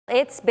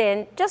It's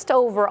been just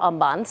over a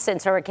month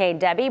since Hurricane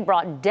Debby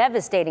brought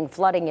devastating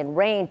flooding and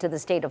rain to the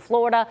state of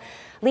Florida,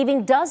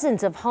 leaving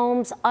dozens of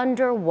homes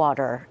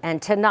underwater.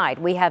 And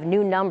tonight we have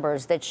new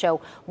numbers that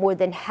show more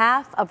than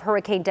half of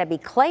Hurricane Debby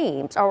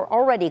claims are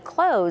already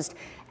closed,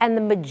 and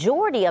the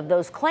majority of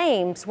those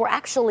claims were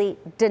actually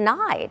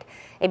denied.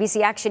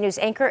 ABC Action News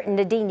anchor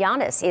Nadine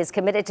Yanis is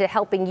committed to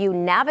helping you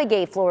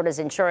navigate Florida's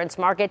insurance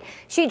market.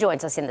 She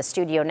joins us in the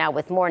studio now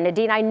with more.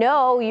 Nadine, I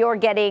know you're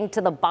getting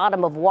to the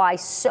bottom of why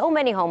so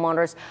many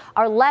homeowners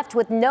are left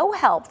with no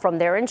help from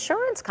their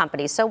insurance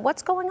companies. So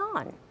what's going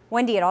on?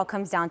 Wendy, it all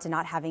comes down to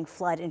not having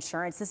flood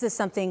insurance. This is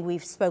something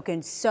we've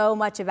spoken so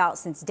much about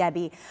since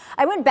Debby.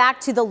 I went back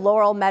to the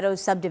Laurel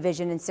Meadows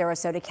subdivision in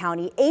Sarasota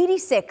County.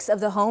 86 of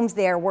the homes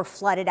there were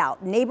flooded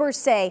out. Neighbors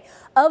say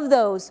of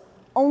those,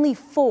 only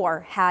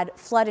 4 had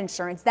flood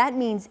insurance. That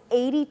means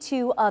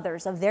 82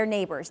 others of their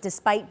neighbors,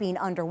 despite being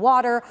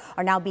underwater,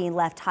 are now being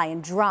left high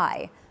and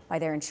dry by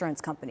their insurance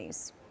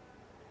companies.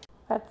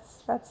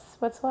 That's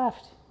what's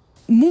left.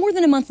 More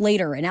than a month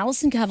later, and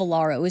Allison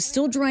Cavallaro is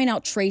still drying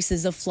out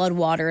traces of flood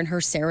water in her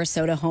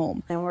Sarasota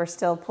home. And we're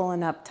still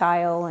pulling up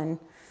tile and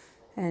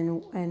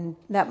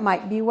that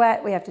might be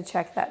wet. We have to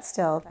check that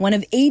still. One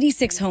of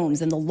 86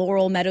 homes in the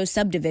Laurel Meadows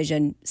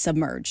subdivision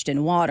submerged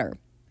in water.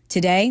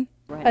 Today,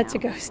 it's a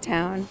ghost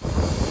town.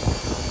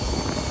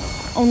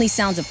 Only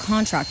sounds of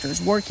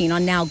contractors working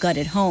on now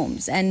gutted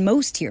homes, and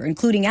most here,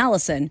 including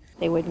Allison,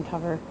 They wouldn't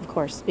cover, of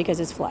course, because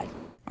it's flood.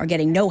 are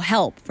getting no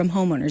help from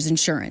homeowners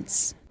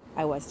insurance.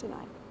 I was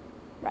denied.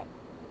 Right.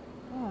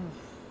 Oh.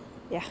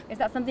 Yeah. Is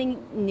that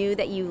something new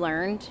that you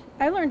learned?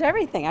 I learned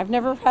everything. I've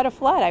never had a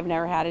flood. I've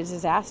never had a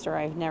disaster.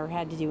 I've never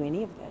had to do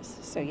any of this.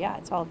 So yeah,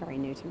 it's all very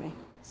new to me.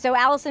 So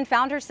Allison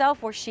found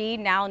herself where she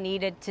now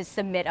needed to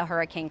submit a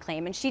hurricane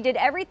claim, and she did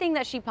everything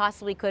that she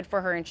possibly could for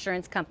her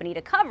insurance company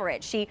to cover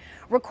it. She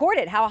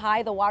recorded how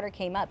high the water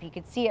came up. You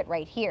could see it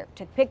right here.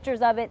 Took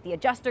pictures of it. The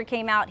adjuster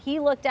came out. He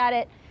looked at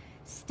it.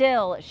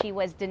 Still, she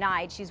was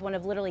denied. She's one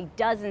of literally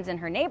dozens in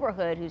her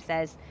neighborhood who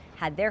says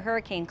had their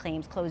hurricane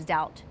claims closed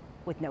out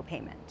with no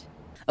payment.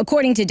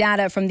 According to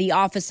data from the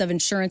Office of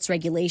Insurance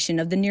Regulation,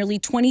 of the nearly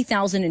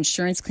 20,000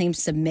 insurance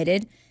claims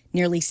submitted,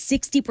 nearly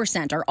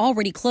 60% are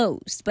already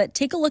closed. But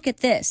take a look at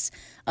this.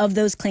 Of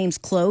those claims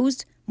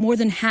closed, more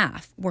than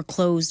half were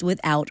closed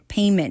without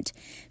payment.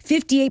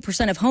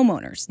 58% of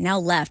homeowners now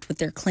left with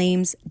their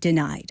claims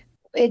denied.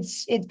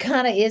 It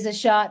kind of is a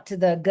shot to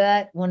the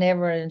gut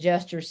whenever an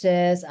adjuster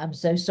says, I'm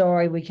so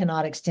sorry, we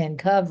cannot extend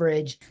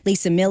coverage.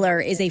 Lisa Miller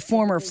is a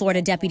former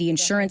Florida deputy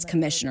insurance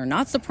commissioner,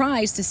 not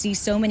surprised to see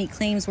so many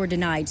claims were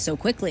denied so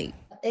quickly.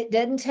 It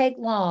doesn't take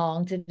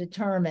long to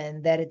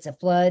determine that it's a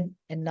flood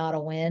and not a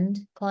wind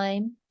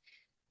claim.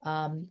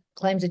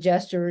 Claims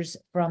adjusters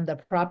from the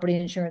property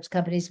insurance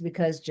companies,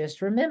 because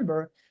just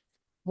remember,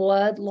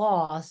 flood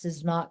loss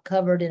is not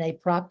covered in a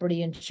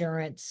property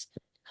insurance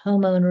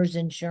homeowners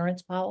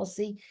insurance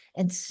policy.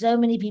 And so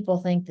many people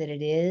think that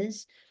it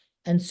is.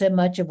 And so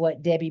much of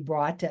what Debby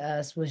brought to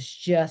us was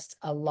just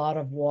a lot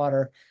of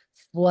water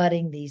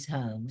flooding these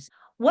homes.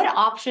 What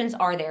options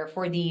are there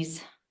for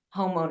these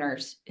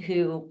homeowners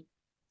who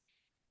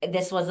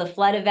this was a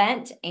flood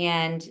event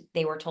and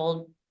they were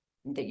told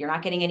that you're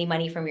not getting any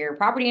money from your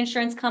property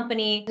insurance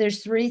company?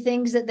 There's 3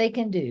 things that they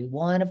can do.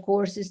 One, of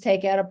course, is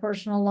take out a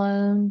personal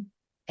loan.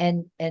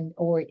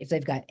 Or if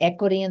they've got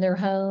equity in their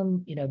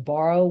home,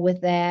 borrow with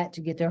that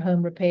to get their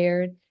home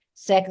repaired.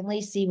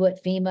 Secondly, see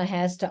what FEMA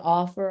has to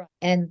offer.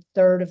 And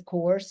third, of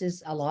course,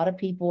 is a lot of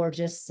people are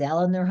just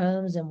selling their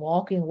homes and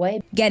walking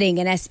away. Getting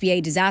an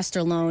SBA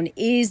disaster loan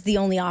is the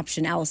only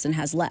option Allison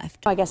has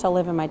left. I guess I'll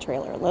live in my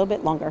trailer a little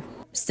bit longer.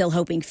 Still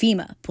hoping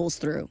FEMA pulls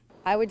through.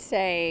 I would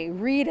say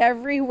read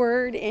every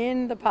word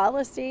in the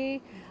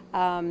policy.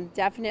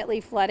 Definitely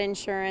flood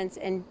insurance,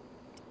 and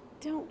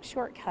don't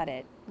shortcut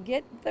it.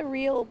 Get the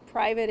real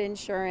private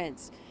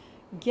insurance.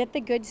 Get the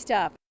good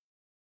stuff.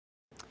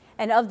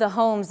 And of the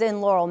homes in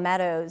Laurel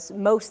Meadows,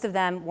 most of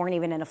them weren't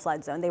even in a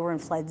flood zone. They were in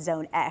flood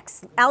zone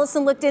X.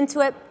 Allison looked into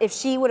it. If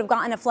she would have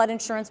gotten a flood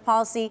insurance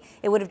policy,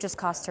 it would have just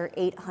cost her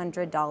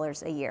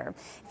 $800 a year.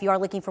 If you are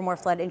looking for more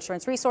flood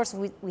insurance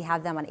resources, we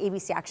have them on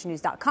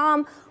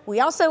abcactionnews.com.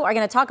 We also are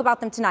going to talk about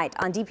them tonight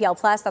on DPL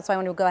Plus. That's why I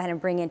want to go ahead and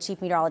bring in Chief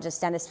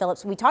Meteorologist Dennis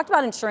Phillips. We talked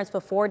about insurance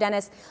before,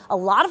 Dennis. A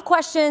lot of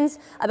questions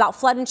about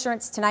flood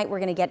insurance tonight. We're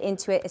going to get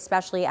into it,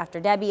 especially after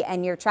Debby,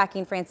 and you're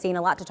tracking, Francine,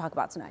 a lot to talk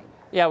about tonight.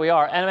 Yeah, we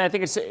are. And I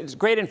think it's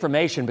great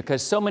information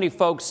because so many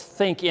folks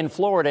think in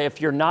Florida,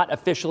 if you're not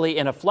officially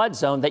in a flood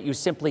zone, that you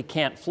simply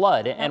can't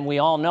flood. And we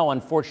all know,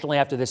 unfortunately,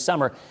 after this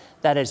summer,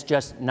 that is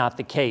just not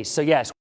the case. So, yes.